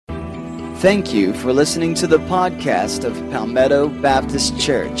Thank you for listening to the podcast of Palmetto Baptist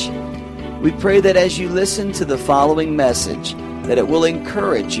Church. We pray that as you listen to the following message, that it will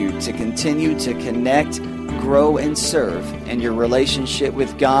encourage you to continue to connect, grow, and serve in your relationship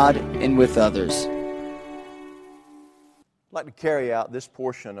with God and with others. I'd like to carry out this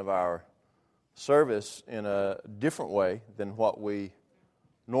portion of our service in a different way than what we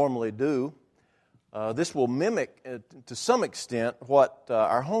normally do. This will mimic, to some extent, what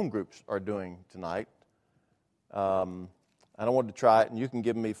our home groups are doing tonight. And I wanted to try it, and you can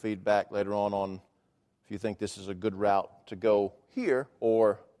give me feedback later on if you think this is a good route to go here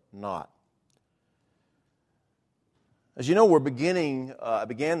or not. As you know, I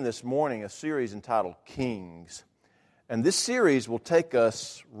began this morning a series entitled Kings. And this series will take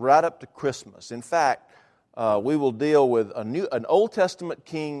us right up to Christmas. In fact, we will deal with an Old Testament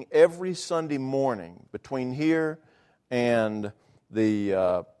king every Sunday morning between here and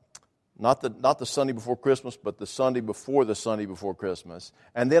the not the Sunday before Christmas, but the Sunday before Christmas.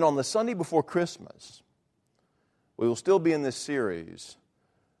 And then on the Sunday before Christmas, we will still be in this series,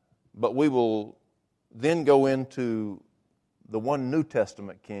 but we will then go into the one New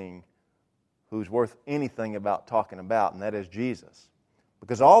Testament king who's worth anything about talking about, and that is Jesus.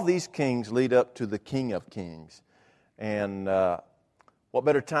 Because all these kings lead up to the King of Kings. And what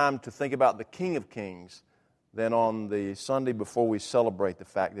better time to think about the King of Kings than on the Sunday before we celebrate the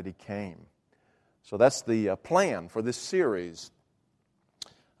fact that He came. So that's the plan for this series.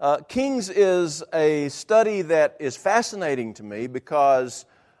 Kings is a study that is fascinating to me because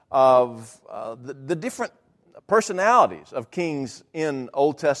of the different personalities of kings in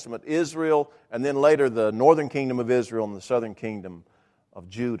Old Testament Israel, and then later the northern kingdom of Israel and the southern kingdom of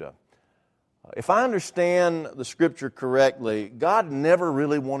Judah. If I understand the Scripture correctly, God never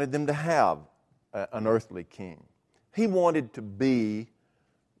really wanted them to have an earthly king. He wanted to be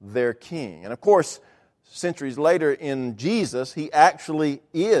their king. And of course, centuries later in Jesus, He actually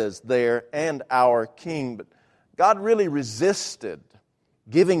is their and our king. But God really resisted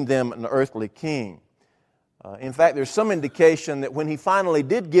giving them an earthly king. In fact, there's some indication that when He finally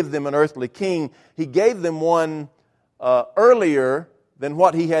did give them an earthly king, He gave them one earlier than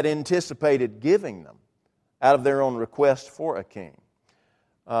what He had anticipated giving them out of their own request for a king.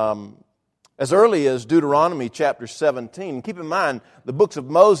 As early as Deuteronomy chapter 17, keep in mind, the books of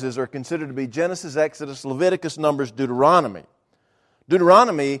Moses are considered to be Genesis, Exodus, Leviticus, Numbers, Deuteronomy.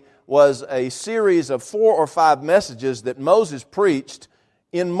 Deuteronomy was a series of 4 or 5 messages that Moses preached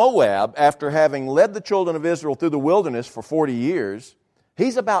in Moab after having led the children of Israel through the wilderness for 40 years.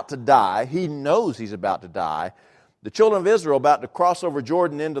 He's about to die. He knows he's about to die. The children of Israel about to cross over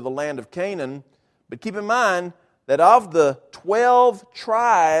Jordan into the land of Canaan. But keep in mind that of the 12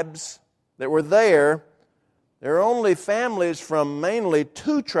 tribes that were there are only families from mainly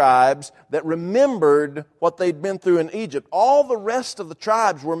 2 tribes that remembered what they'd been through in Egypt. All the rest of the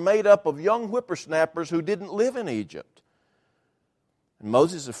tribes were made up of young whippersnappers who didn't live in Egypt. And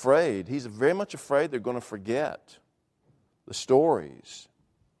Moses is afraid. He's very much afraid they're going to forget the stories.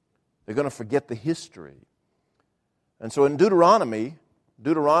 They're going to forget the history. And so in Deuteronomy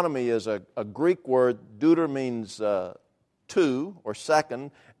is a Greek word. Deuter means 2 or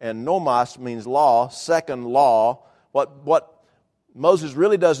second, and nomos means law, second law. What Moses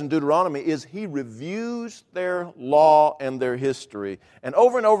really does in Deuteronomy is he reviews their law and their history. And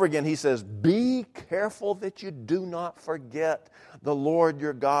over again he says, be careful that you do not forget the Lord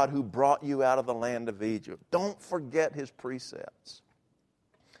your God who brought you out of the land of Egypt. Don't forget His precepts.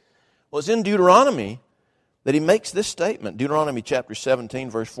 Well, it's in Deuteronomy that he makes this statement, Deuteronomy chapter 17,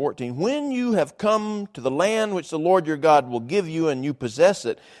 verse 14. When you have come to the land which the Lord your God will give you, and you possess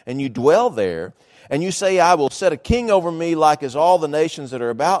it, and you dwell there, and you say, I will set a king over me like as all the nations that are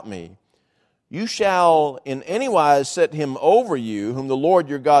about me, you shall in any wise set him over you, whom the Lord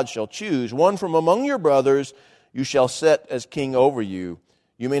your God shall choose. One from among your brothers you shall set as king over you.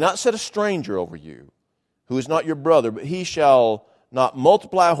 You may not set a stranger over you, who is not your brother, but he shall not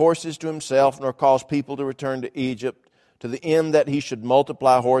multiply horses to himself, nor cause people to return to Egypt, to the end that he should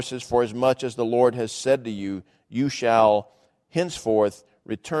multiply horses, for as much as the Lord has said to you, you shall henceforth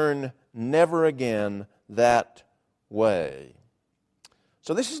return never again that way.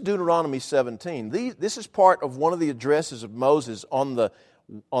 So this is Deuteronomy 17. This is part of one of the addresses of Moses on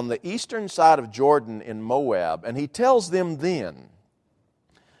the eastern side of Jordan in Moab, and he tells them then,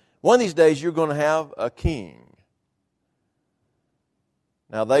 one of these days you're going to have a king.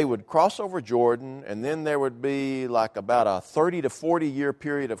 Now, they would cross over Jordan, and then there would be like about a 30 to 40 year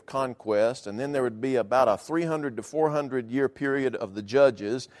period of conquest, and then there would be about a 300 to 400 year period of the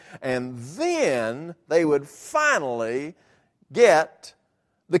judges, and then they would finally get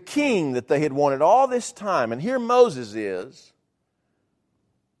the king that they had wanted all this time. And here Moses is,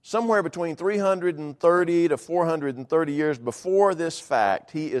 somewhere between 330 to 430 years before this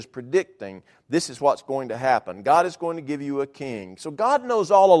fact. He is predicting this is what's going to happen. God is going to give you a king. So God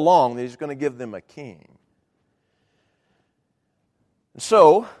knows all along that He's going to give them a king.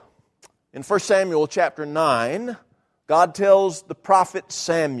 So, in 1 Samuel chapter 9, God tells the prophet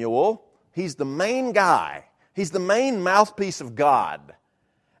Samuel, he's the main guy. He's the main mouthpiece of God.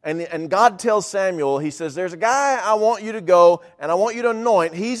 And God tells Samuel, He says, there's a guy I want you to go and I want you to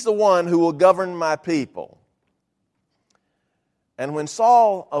anoint. He's the one who will govern my people. And when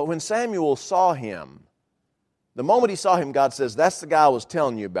Samuel saw him, the moment he saw him, God says, that's the guy I was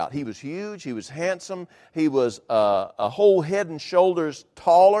telling you about. He was huge, he was handsome, he was a whole head and shoulders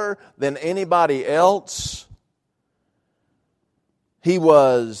taller than anybody else. He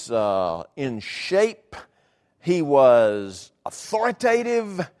was in shape, he was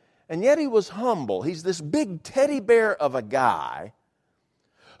authoritative, and yet he was humble. He's this big teddy bear of a guy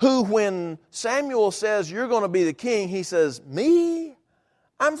who, when Samuel says, you're going to be the king, he says, me?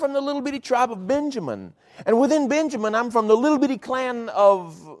 I'm from the little bitty tribe of Benjamin. And within Benjamin, I'm from the little bitty clan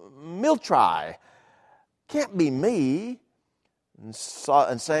of Miltri. Can't be me. And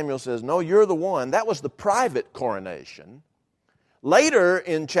Samuel says, no, you're the one. That was the private coronation. Later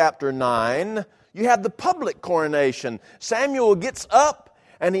in chapter 9, you have the public coronation. Samuel gets up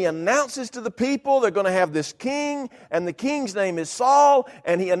and he announces to the people they're going to have this king, and the king's name is Saul,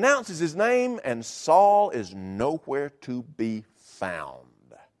 and he announces his name, and Saul is nowhere to be found.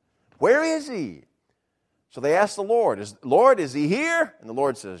 Where is he? So they ask the Lord, Lord, is he here? And the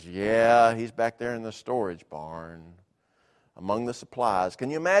Lord says, yeah, he's back there in the storage barn among the supplies.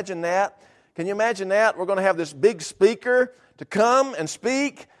 Can you imagine that? Can you imagine that? We're going to have this big speaker to come and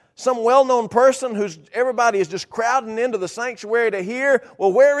speak. Some well-known person who's everybody is just crowding into the sanctuary to hear.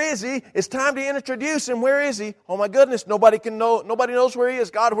 Well, where is he? It's time to introduce him. Where is he? Oh my goodness, nobody knows where he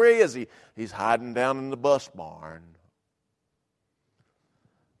is. God, where is he? He's hiding down in the bus barn.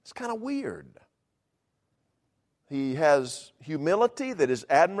 It's kind of weird. He has humility that is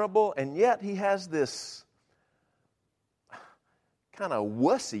admirable, and yet he has this kind of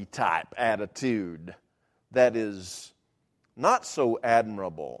wussy type attitude that is not so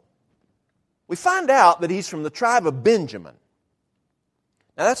admirable. We find out that he's from the tribe of Benjamin.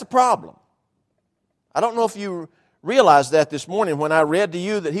 Now that's a problem. I don't know if you realized that this morning when I read to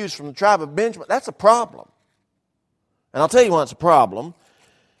you that he was from the tribe of Benjamin. That's a problem. And I'll tell you why it's a problem.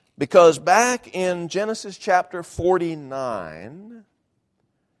 Because back in Genesis chapter 49,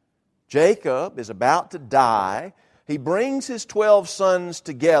 Jacob is about to die. He brings his 12 sons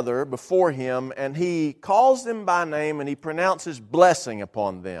together before him, and he calls them by name, and he pronounces blessing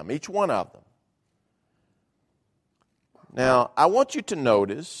upon them, each one of them. Now, I want you to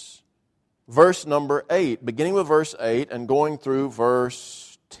notice verse number 8, beginning with verse 8 and going through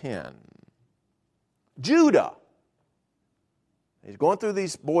verse 10. Judah. He's going through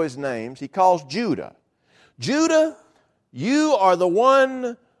these boys' names. He calls Judah. Judah, you are the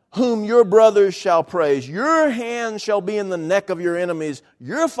one whom your brothers shall praise. Your hand shall be in the neck of your enemies.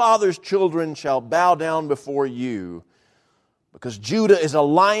 Your father's children shall bow down before you. Because Judah is a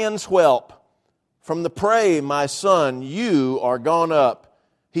lion's whelp. From the prey, my son, you are gone up.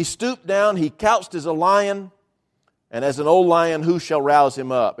 He stooped down, he couched as a lion, and as an old lion, who shall rouse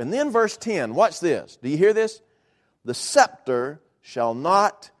him up? And then verse 10, watch this. Do you hear this? The scepter shall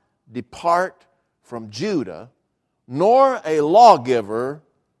not depart from Judah, nor a lawgiver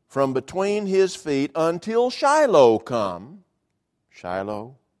from between his feet until Shiloh come.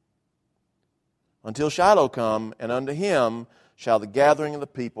 Shiloh. Until Shiloh come, and unto him shall the gathering of the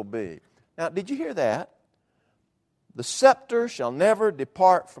people be. Now, did you hear that? The scepter shall never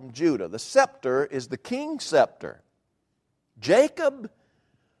depart from Judah. The scepter is the king's scepter. Jacob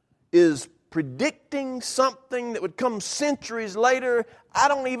is predicting something that would come centuries later. I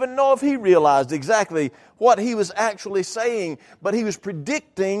don't even know if he realized exactly what he was actually saying, but he was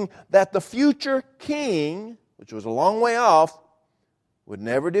predicting that the future king, which was a long way off, would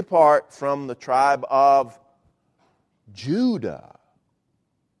never depart from the tribe of Judah.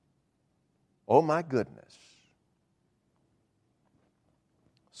 Oh my goodness.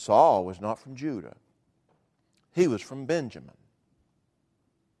 Saul was not from Judah. He was from Benjamin.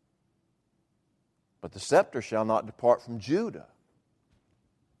 But the scepter shall not depart from Judah.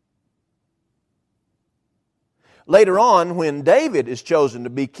 Later on, when David is chosen to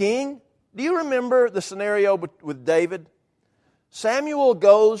be king, do you remember the scenario with David? Samuel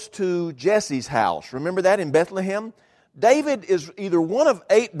goes to Jesse's house. Remember that in Bethlehem? David is either one of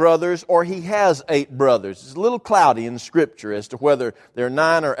 8 brothers or he has 8 brothers. It's a little cloudy in Scripture as to whether there are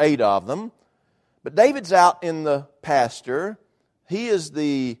 9 or 8 of them. But David's out in the pasture. He is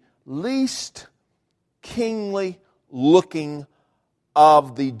the least kingly looking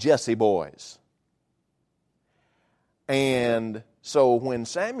of the Jesse boys. And so when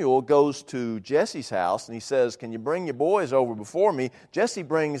Samuel goes to Jesse's house and he says, "Can you bring your boys over before me?" Jesse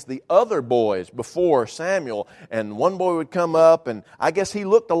brings the other boys before Samuel. And one boy would come up, and I guess he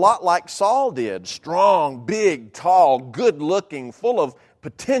looked a lot like Saul did. Strong, big, tall, good looking, full of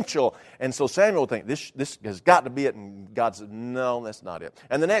potential. And so Samuel would think, this has got to be it. And God says, "No, that's not it."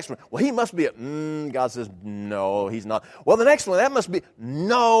 And the next one, "Well, he must be it." God says, "No, he's not." "Well, the next one, that must be."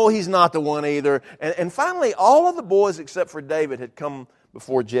 "No, he's not the one either." And finally, all of the boys except for David had come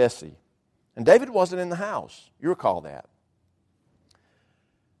before Jesse. And David wasn't in the house. You recall that.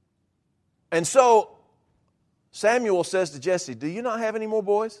 And so Samuel says to Jesse, "Do you not have any more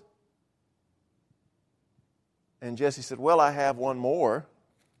boys?" And Jesse said, "Well, I have one more,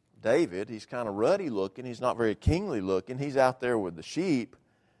 David. He's kind of ruddy looking. He's not very kingly looking. He's out there with the sheep."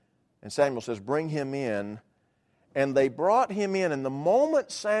 And Samuel says, "Bring him in." And they brought him in. And the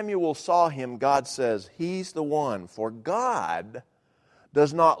moment Samuel saw him, God says, "He's the one." For God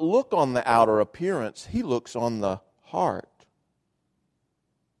does not look on the outer appearance. He looks on the heart.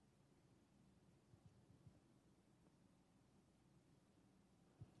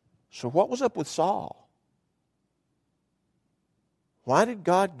 So what was up with Saul? Why did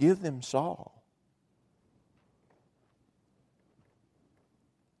God give them Saul?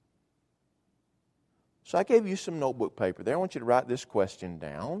 So I gave you some notebook paper there. I want you to write this question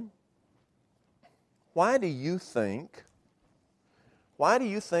down. Why do you think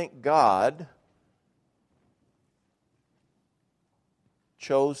God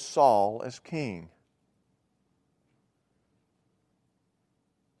chose Saul as king?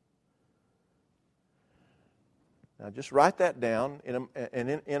 Now, just write that down. In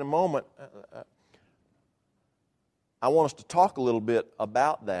a moment, I want us to talk a little bit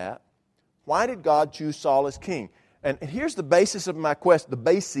about that. Why did God choose Saul as king? And here's the basis of my question. The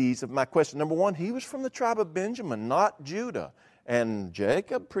bases of my question. Number one, he was from the tribe of Benjamin, not Judah. And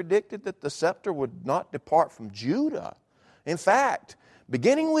Jacob predicted that the scepter would not depart from Judah. In fact,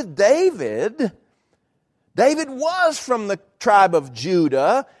 beginning with David, David was from the tribe of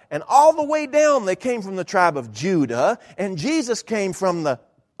Judah, and all the way down they came from the tribe of Judah, and Jesus came from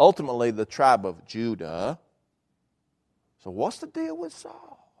ultimately the tribe of Judah. So what's the deal with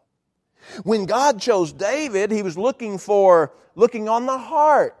Saul? When God chose David, He was looking on the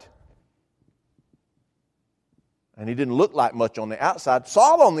heart. And he didn't look like much on the outside.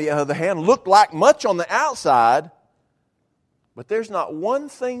 Saul, on the other hand, looked like much on the outside. But there's not one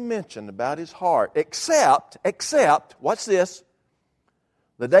thing mentioned about his heart except, watch this,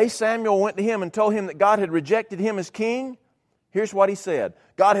 the day Samuel went to him and told him that God had rejected him as king. Here's what he said: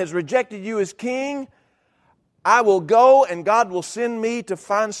 "God has rejected you as king. I will go and God will send me to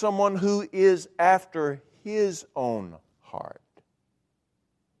find someone who is after His own heart."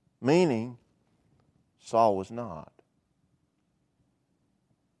 Meaning, Saul was not.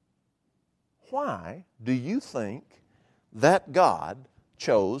 Why do you think that God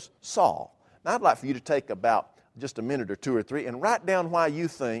chose Saul? Now, I'd like for you to take about just a minute or two or three and write down why you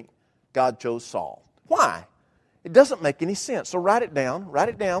think God chose Saul. Why? It doesn't make any sense. So write it down. Write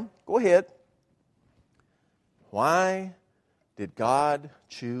it down. Go ahead. Why did God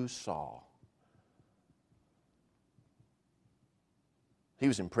choose Saul? He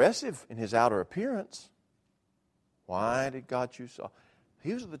was impressive in his outer appearance. Why did God choose Saul?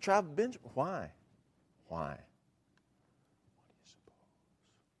 He was of the tribe of Benjamin. Why? Why?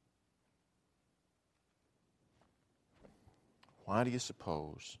 Why do you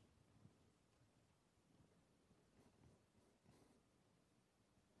suppose?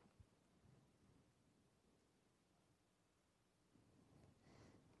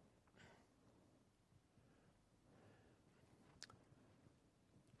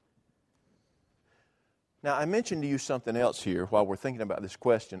 Now, I mentioned to you something else here while we're thinking about this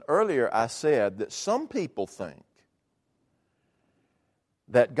question. Earlier, I said that some people think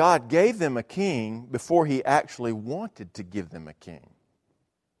that God gave them a king before He actually wanted to give them a king.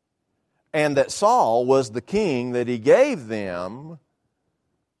 And that Saul was the king that He gave them,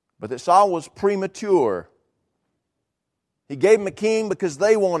 but that Saul was premature. He gave them a king because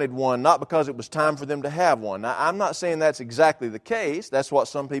they wanted one, not because it was time for them to have one. Now, I'm not saying that's exactly the case. That's what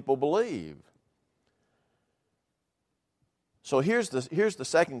some people believe. So here's the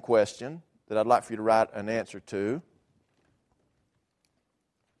second question that I'd like for you to write an answer to.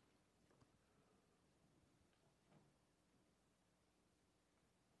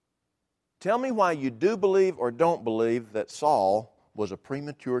 Tell me why you do believe or don't believe that Saul was a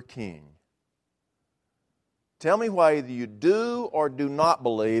premature king. Tell me why either you do or do not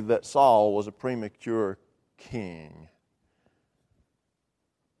believe that Saul was a premature king.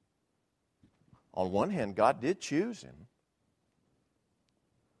 On one hand, God did choose him.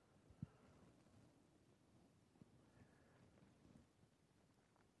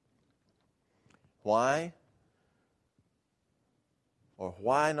 Why or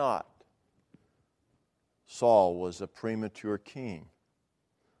why not Saul was a premature king?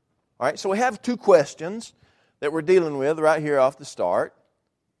 All right, so we have two questions that we're dealing with right here off the start.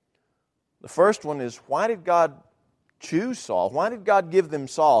 The first one is, why did God choose Saul? Why did God give them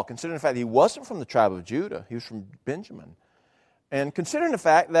Saul, considering the fact that he wasn't from the tribe of Judah? He was from Benjamin. And considering the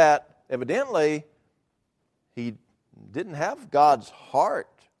fact that evidently he didn't have God's heart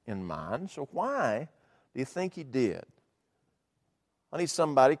in mind, so why do you think he did? I need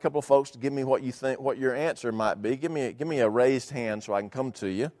somebody, a couple of folks, to give me what you think, what your answer might be. Give me a raised hand so I can come to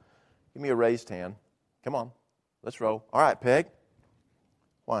you. Give me a raised hand. Come on, let's roll. All right, Peg.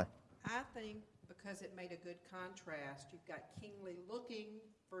 Why? I think because it made a good contrast. You've got kingly looking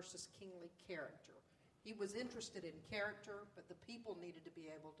versus kingly character. He was interested in character, but the people needed to be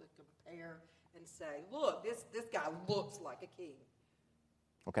able to compare and say, look, this guy looks like a king.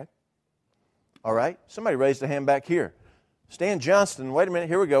 Okay. All right. Somebody raised a hand back here. Stan Johnston, wait a minute,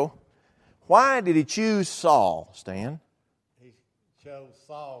 here we go. Why did he choose Saul, Stan? He chose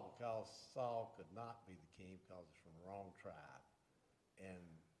Saul because Saul could not be the king because he's from the wrong tribe. And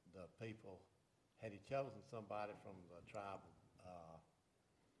the people, had he chosen somebody from the tribe of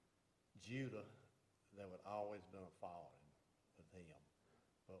Judah, there would always been a falling with him.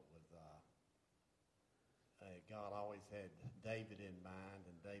 But with God always had David in mind,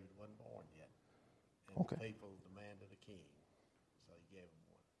 and David wasn't born yet. And the people demanded a king. So he gave him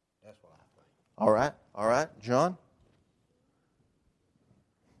one. That's what I think. All right. John?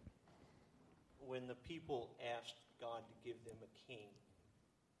 When the people asked God to give them a king,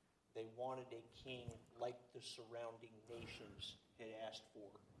 they wanted a king like the surrounding nations had asked for,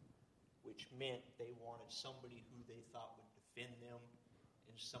 which meant they wanted somebody who they thought would defend them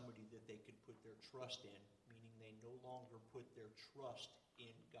and somebody that they could put their trust in, meaning they no longer put their trust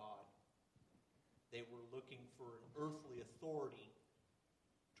in God. They were looking for an earthly authority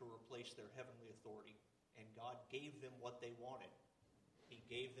to replace their heavenly authority, and God gave them what they wanted. He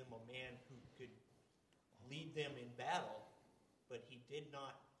gave them a man who could lead them in battle, but he did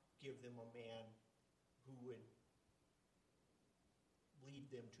not give them a man who would lead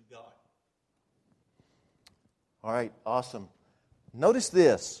them to God. All right, awesome. Notice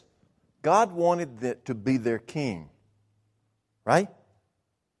this. God wanted to be their king. Right?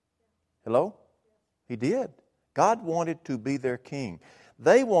 Hello? He did. God wanted to be their king.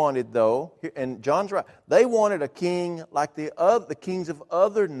 They wanted, though, and John's right, they wanted a king like the kings of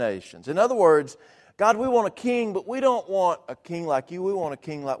other nations. In other words, God, we want a king, but we don't want a king like you. We want a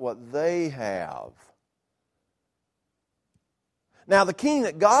king like what they have. Now, the king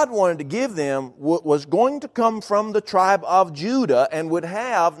that God wanted to give them was going to come from the tribe of Judah and would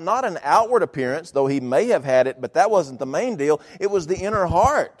have not an outward appearance, though he may have had it, but that wasn't the main deal. It was the inner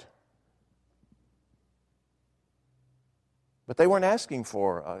heart. But they weren't asking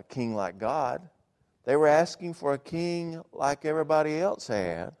for a king like God. They were asking for a king like everybody else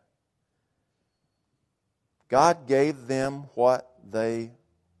had. God gave them what they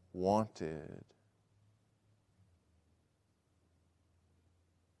wanted.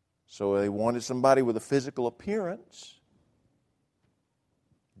 So they wanted somebody with a physical appearance.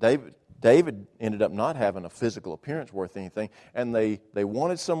 David ended up not having a physical appearance worth anything, and they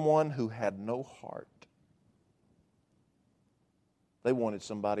wanted someone who had no heart. They wanted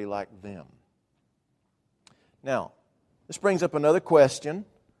somebody like them. Now, this brings up another question.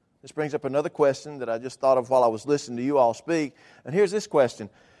 This brings up another question that I just thought of while I was listening to you all speak. And here's this question.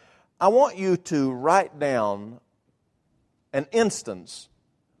 I want you to write down an instance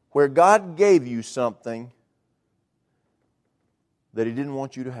where God gave you something that He didn't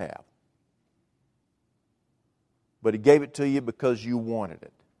want you to have. But He gave it to you because you wanted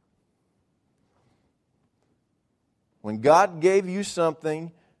it. When God gave you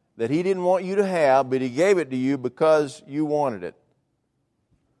something that He didn't want you to have, but He gave it to you because you wanted it.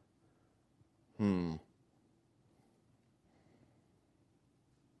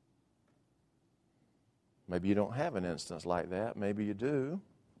 Maybe you don't have an instance like that. Maybe you do.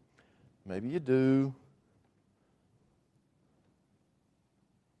 Maybe you do.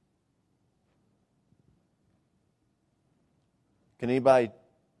 Did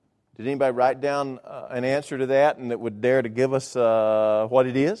anybody write down an answer to that and that would dare to give us what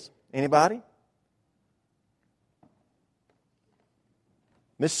it is? Anybody?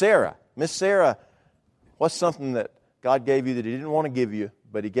 Miss Sarah, what's something that God gave you that He didn't want to give you,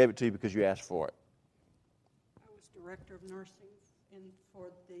 but He gave it to you because you asked for it? I was director of nursing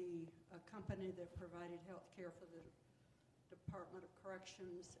for the company that provided health care for the Department of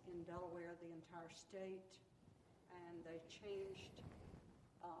Corrections in Delaware, the entire state, and they changed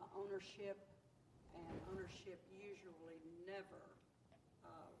ownership, and ownership usually never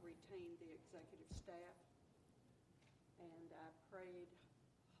retained the executive staff, and I prayed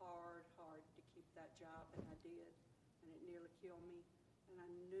hard to keep that job, and I did, and it nearly killed me, and I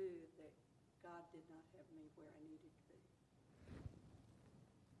knew that God did not have me where I needed to be.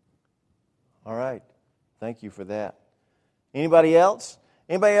 All right. Thank you for that. Anybody else?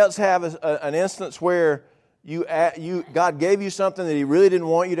 Anybody else have an instance where God gave you something that He really didn't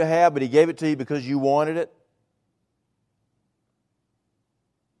want you to have, but He gave it to you because you wanted it?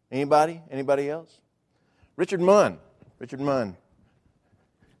 Anybody? Anybody else? Richard Munn. My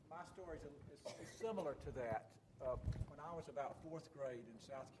story is similar to that. When I was about 4th grade in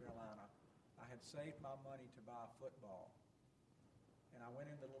South Carolina, I had saved my money to buy a football. And I went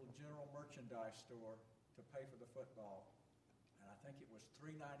in the little general merchandise store to pay for the football. And I think it was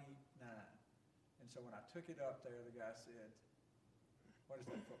 $3.99. And so when I took it up there, the guy said, "What is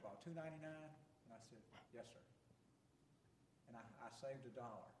that football, $2.99? And I said, "Yes, sir." And I saved $1.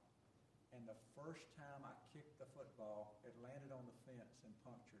 And the first time I kicked the football, it landed on the fence and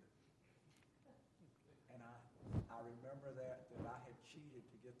punctured it. And I remember that I had cheated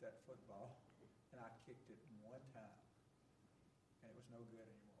to get that football, and I kicked it one time, and it was no good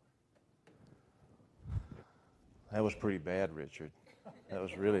anymore. That was pretty bad, Richard. That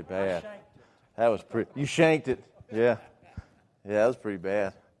was really bad. That was pretty. You shanked it. Yeah, that was pretty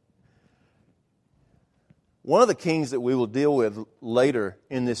bad. One of the kings that we will deal with later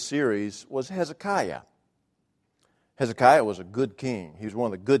in this series was Hezekiah. Hezekiah was a good king. He was one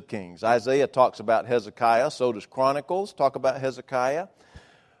of the good kings. Isaiah talks about Hezekiah. So does Chronicles talk about Hezekiah.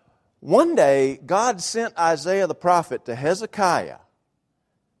 One day, God sent Isaiah the prophet to Hezekiah.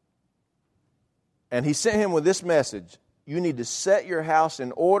 And He sent him with this message: "You need to set your house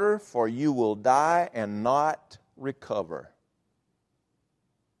in order, for you will die and not recover."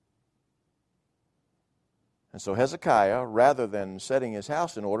 And so Hezekiah, rather than setting his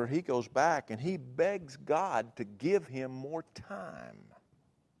house in order, he goes back and he begs God to give him more time.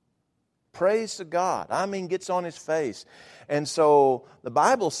 Praise to God. Gets on his face. And so the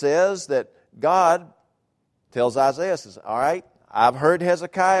Bible says that God tells Isaiah, says, "All right, I've heard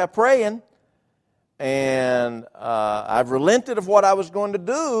Hezekiah praying, and I've relented of what I was going to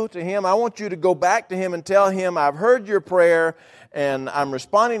do to him. I want you to go back to him and tell him, I've heard your prayer, and I'm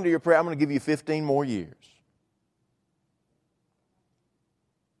responding to your prayer. I'm going to give you 15 more years."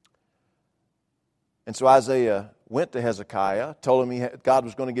 And so Isaiah went to Hezekiah, told him God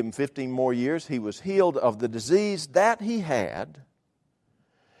was going to give him 15 more years. He was healed of the disease that he had.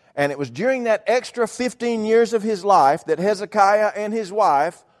 And it was during that extra 15 years of his life that Hezekiah and his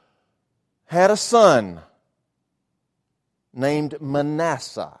wife had a son named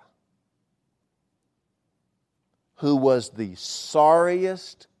Manasseh, who was the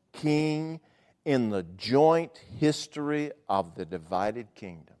sorriest king in the joint history of the divided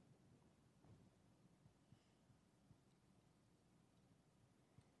kingdom.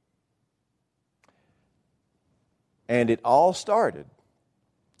 And it all started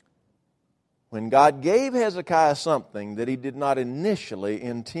when God gave Hezekiah something that He did not initially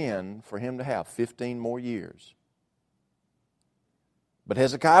intend for him to have, 15 more years. But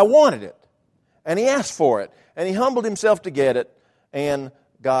Hezekiah wanted it, and he asked for it, and he humbled himself to get it, and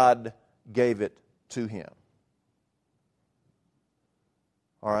God gave it to him.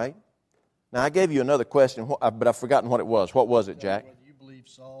 All right? Now, I gave you another question, but I've forgotten what it was. What was it, Jack? Whether you believe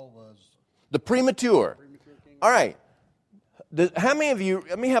Saul was the premature. All right. How many of you,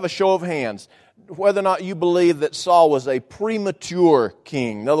 let me have a show of hands, whether or not you believe that Saul was a premature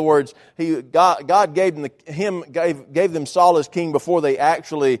king. In other words, God gave them Saul as king before He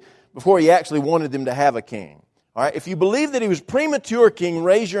actually wanted them to have a king. All right. If you believe that he was premature king,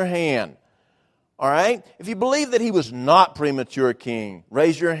 raise your hand. All right. If you believe that he was not premature king,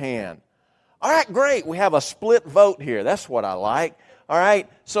 raise your hand. All right, great. We have a split vote here. That's what I like. All right,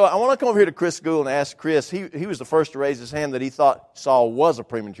 so I want to come over here to Chris Gould and ask Chris. He was the first to raise his hand that he thought Saul was a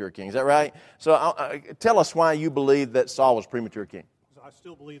premature king. Is that right? So tell us why you believe that Saul was premature king. I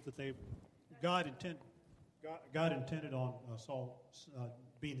still believe that God intended on Saul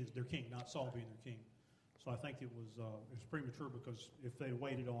being their king, not Saul being their king. So I think it was premature, because if they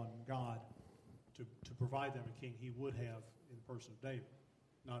waited on God to provide them a king, He would have in the person of David.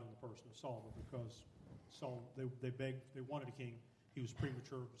 not in the person of Saul, but because Saul, they begged, they wanted a king. He was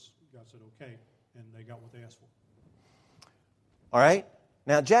premature. God said, okay, and they got what they asked for. All right?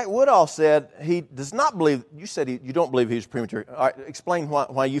 Now, Jack Woodall said he does not believe, you said you don't believe he was premature. All right, explain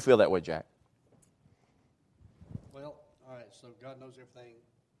why you feel that way, Jack. Well, all right, so God knows everything,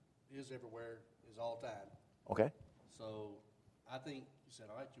 is everywhere, is all time. Okay. So I think he said,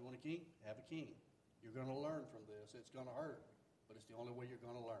 all right, you want a king? Have a king. You're going to learn from this. It's going to hurt, but it's the only way you're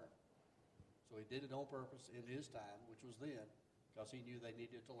going to learn. So he did it on purpose in his time, which was then, because he knew they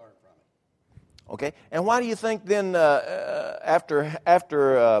needed to learn from it. Okay, and why do you think then, after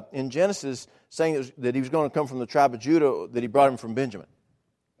in Genesis, saying that he was going to come from the tribe of Judah, that he brought him from Benjamin?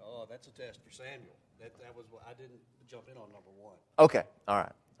 Oh, that's a test for Samuel. That was what I didn't jump in on number one. Okay, all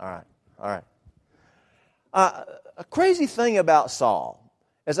right. A crazy thing about Saul,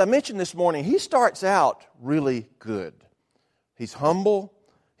 as I mentioned this morning, he starts out really good. He's humble.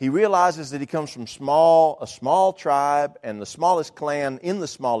 He realizes that he comes from a small tribe, and the smallest clan in the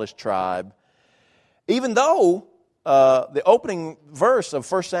smallest tribe. Even though the opening verse of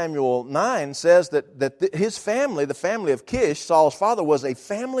 1 Samuel 9 says that his family, the family of Kish, Saul's father, was a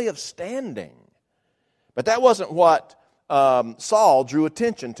family of standing. But that wasn't what Saul drew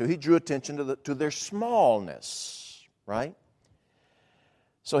attention to. He drew attention to their smallness, right?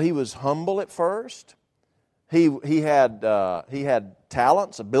 So he was humble at first. He had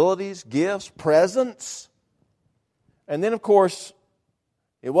talents, abilities, gifts, presence. And then, of course,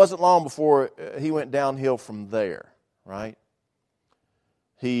 it wasn't long before he went downhill from there, right?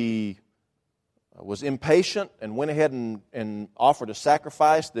 He was impatient and went ahead and offered a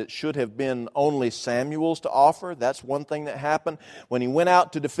sacrifice that should have been only Samuel's to offer. That's one thing that happened. When he went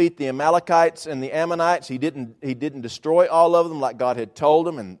out to defeat the Amalekites and the Ammonites, he didn't destroy all of them like God had told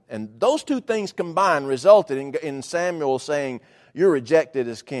him. And those two things combined resulted in Samuel saying, "You're rejected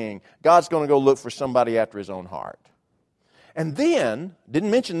as king. God's going to go look for somebody after his own heart." And then,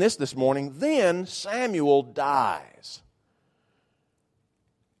 didn't mention this morning, then Samuel dies.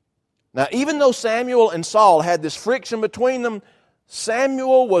 Now, even though Samuel and Saul had this friction between them,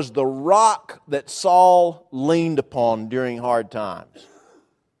 Samuel was the rock that Saul leaned upon during hard times.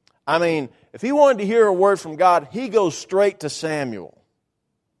 I mean, if he wanted to hear a word from God, he goes straight to Samuel.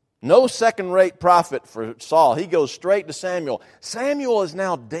 No second-rate prophet for Saul. He goes straight to Samuel. Samuel is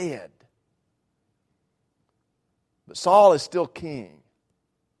now dead. But Saul is still king.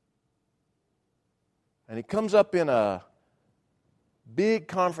 And he comes up in a big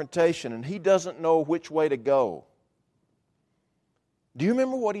confrontation, and he doesn't know which way to go. Do you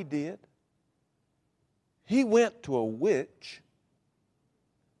remember what he did? He went to a witch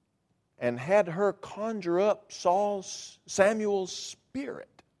and had her conjure up Samuel's spirit.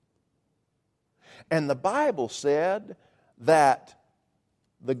 And the Bible said that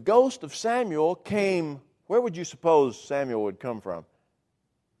the ghost of Samuel came. Where would you suppose Samuel would come from?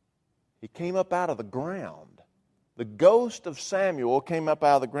 He came up out of the ground. The ghost of Samuel came up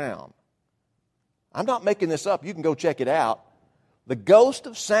out of the ground. I'm not making this up. You can go check it out. The ghost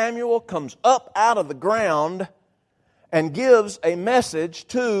of Samuel comes up out of the ground and gives a message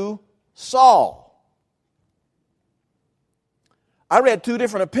to Saul. I read two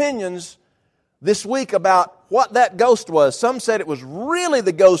different opinions this week about what that ghost was. Some said it was really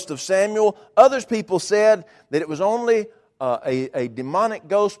the ghost of Samuel. Others people said that it was only a demonic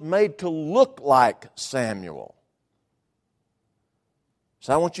ghost made to look like Samuel.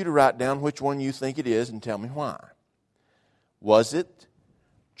 So I want you to write down which one you think it is and tell me why. Was it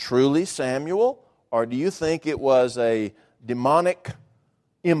truly Samuel, or do you think it was a demonic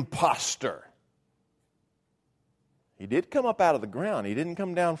imposter? He did come up out of the ground. He didn't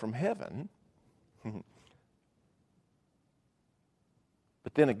come down from heaven.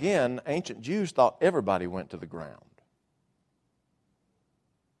 But then again, ancient Jews thought everybody went to the ground.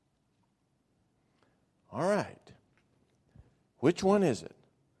 All right. Which one is it?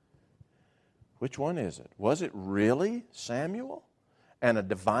 Which one is it? Was it really Samuel and a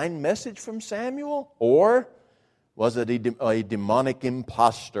divine message from Samuel? Or was it a demonic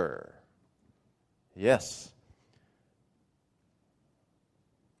imposter? Yes.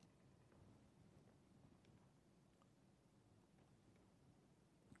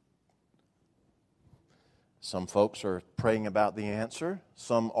 Some folks are praying about the answer.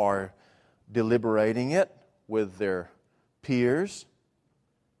 Some are deliberating it with their peers.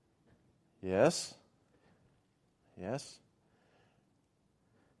 Yes. Yes.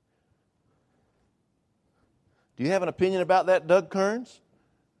 Do you have an opinion about that, Doug Kearns?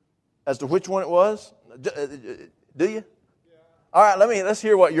 As to which one it was? Do you? Yeah. All right, let's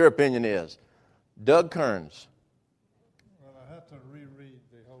hear what your opinion is. Doug Kearns. Well, I have to reread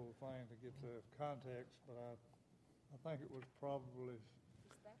the context, but I think it was probably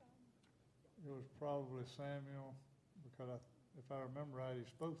Samuel, because if I remember right, he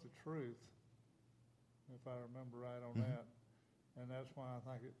spoke the truth. If I remember right on that, and that's why I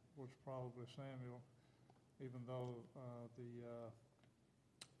think it was probably Samuel, even though the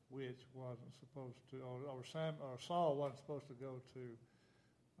witch wasn't supposed to, or Saul wasn't supposed to go to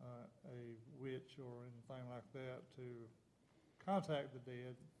a witch or anything like that to contact the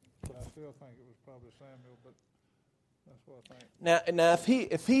dead. But I still think it was probably Samuel, but that's what I think. Now,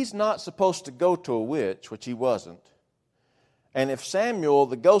 if he's not supposed to go to a witch, which he wasn't, and if Samuel,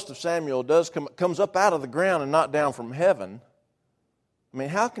 the ghost of Samuel, comes up out of the ground and not down from heaven, I mean,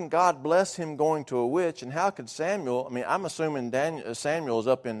 how can God bless him going to a witch? And how could Samuel? I mean, I'm assuming Samuel is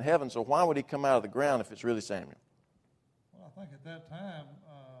up in heaven, so why would he come out of the ground if it's really Samuel? Well, I think at that time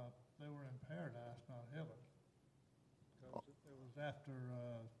they were in paradise, not heaven. Because it was after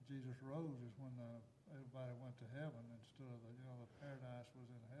Jesus rose is when everybody went to heaven instead of the paradise was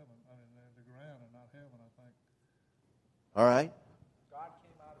in heaven. I mean, the ground and not heaven, I think. All right. God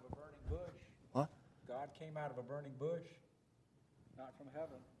came out of a burning bush. What? God came out of a burning bush, not from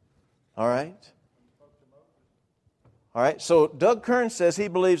heaven. All right. All right. So Doug Kern says he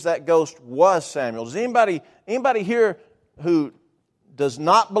believes that ghost was Samuel. Does anybody here who does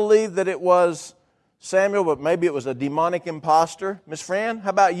not believe that it was Samuel, but maybe it was a demonic imposter? Miss Fran,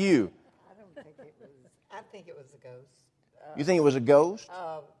 how about you? I don't think it was. I think it was a ghost. You think it was a ghost?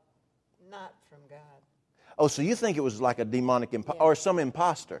 Not from God. Oh, so you think it was like a demonic or some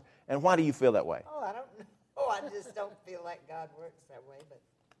imposter. And why do you feel that way? Oh, I don't know. Oh, I just don't feel like God works that way. But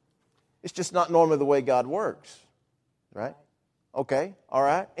It's just not normally the way God works, right? Okay, all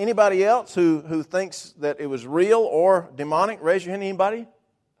right. Anybody else who thinks that it was real or demonic? Raise your hand, anybody? I think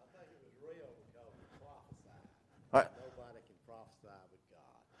it was real because he prophesied. All right. Nobody can prophesy but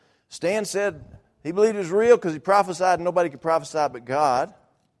God. Stan said he believed it was real because he prophesied and nobody could prophesy but God.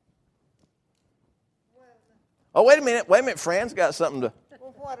 Oh, wait a minute, Fran's got something to...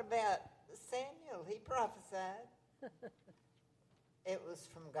 well, what about Samuel? He prophesied. It was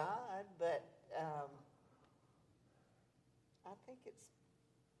from God, but I think it's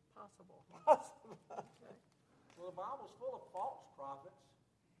possible. Well, the Bible's full of false prophets.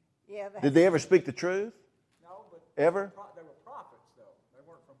 Yeah. Did they ever speak the truth? No, but Ever? They were prophets, though. They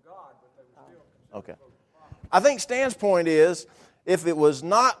weren't from God, but they were still considered Okay. prophets. I think Stan's point is, if it was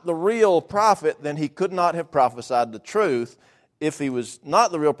not the real prophet, then he could not have prophesied the truth. If he was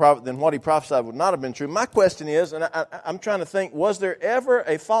not the real prophet, then what he prophesied would not have been true. My question is, and I'm trying to think, was there ever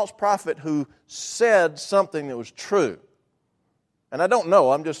a false prophet who said something that was true? And I don't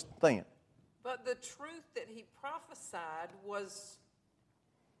know, I'm just thinking. But the truth that he prophesied was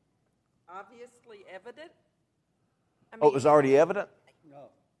obviously evident. I mean, Oh, it was already evident? No,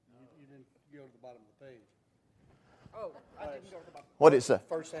 you didn't go to the bottom of the page. Oh, I didn't go to the bottom. What did it say?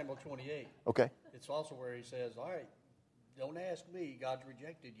 1 Samuel 28. Okay. It's also where he says, all right, don't ask me. God's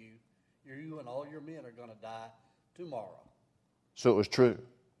rejected you. You and all your men are going to die tomorrow. So it was true.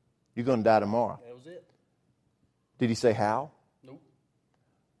 You're going to die tomorrow. That was it. Did he say how? Nope.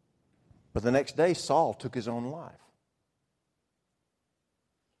 But the next day, Saul took his own life.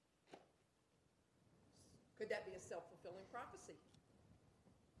 Could that be a self-fulfilling prophecy?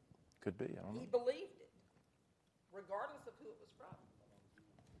 Could be, I don't know. He believed it, regardless of who it was from.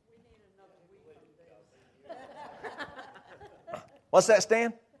 We need another week on this. What's that, Stan?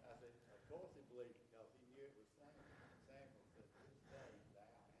 Of course he believed it because he knew it was Samuel. Samuel said, this day thou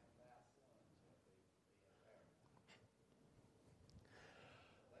and thy son shall be in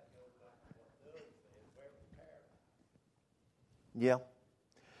paradise. That goes back to what Doug said, where was paradise? Yeah.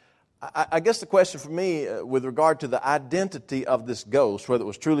 I guess the question for me with regard to the identity of this ghost, whether it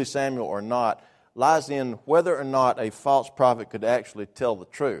was truly Samuel or not, lies in whether or not a false prophet could actually tell the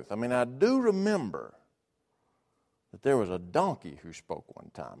truth. I mean, I do remember that there was a donkey who spoke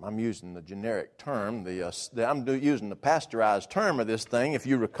one time. I'm using the generic term. I'm using the pasteurized term of this thing, if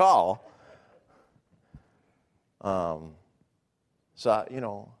you recall. So, you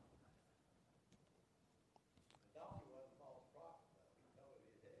know.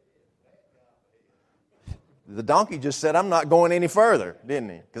 The donkey just said, I'm not going any further, didn't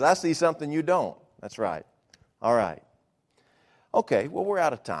he? Because I see something you don't. That's right. All right. Okay, well, we're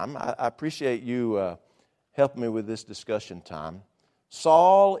out of time. I appreciate you helping me with this discussion time.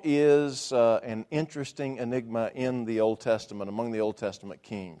 Saul is an interesting enigma in the Old Testament, among the Old Testament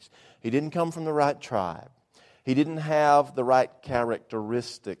kings. He didn't come from the right tribe. He didn't have the right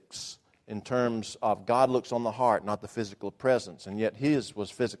characteristics in terms of God looks on the heart, not the physical presence, and yet his was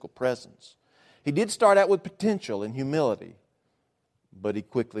physical presence. He did start out with potential and humility, but he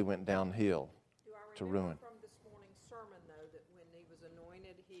quickly went downhill. to ruin. From this morning's sermon, though, that when he was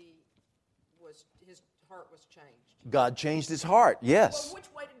anointed, his heart was changed. God changed his heart, yes. Well,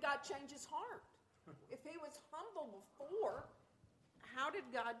 which way did God change his heart? If he was humble before, how did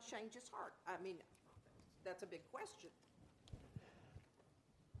God change his heart? I mean, that's a big question.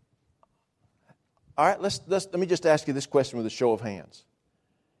 All right, let me just ask you this question with a show of hands.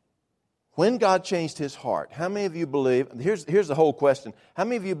 When God changed his heart, how many of you believe, here's the whole question, how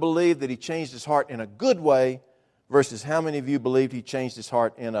many of you believe that he changed his heart in a good way versus how many of you believed he changed his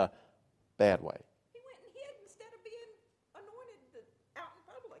heart in a bad way? He went and hid instead of being anointed out in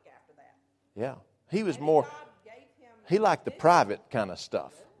public after that. Yeah, he was Maybe more, God gave him he liked the vision. private kind of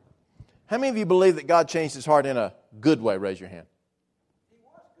stuff. How many of you believe that God changed his heart in a good way? Raise your hand.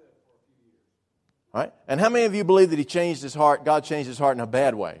 All right? And how many of you believe that he changed his heart, God changed his heart in a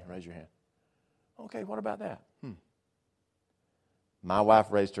bad way? Raise your hand. Okay, what about that? My wife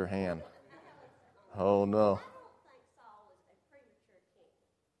raised her hand. Oh, no. I don't think Saul was a premature king.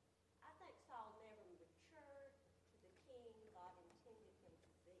 I think Saul never matured to the king God intended him to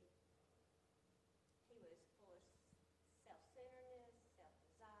be. He was full of self-centeredness,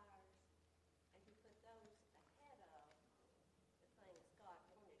 self-desires, and he put those ahead of the things God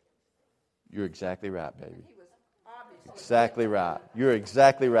wanted him to be. You're exactly right, baby. He was obviously Exactly right. You're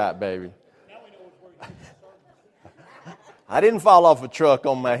exactly right, baby. I didn't fall off a truck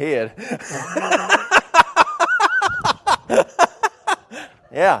on my head.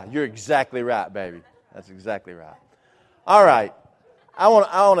 Yeah, you're exactly right, baby. That's exactly right. All right. I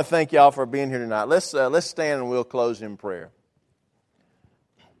want to thank y'all for being here tonight. Let's stand and we'll close in prayer.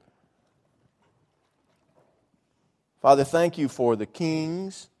 Father, thank you for the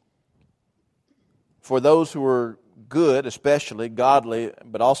kings, for those who are good, especially godly,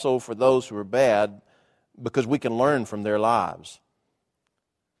 but also for those who are bad, because we can learn from their lives.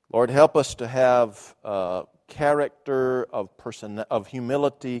 Lord, help us to have character of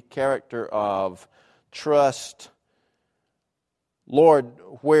humility, character of trust. Lord,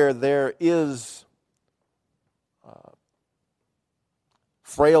 where there is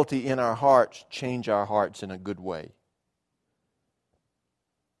frailty in our hearts, change our hearts in a good way.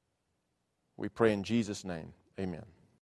 We pray in Jesus' name. Amen.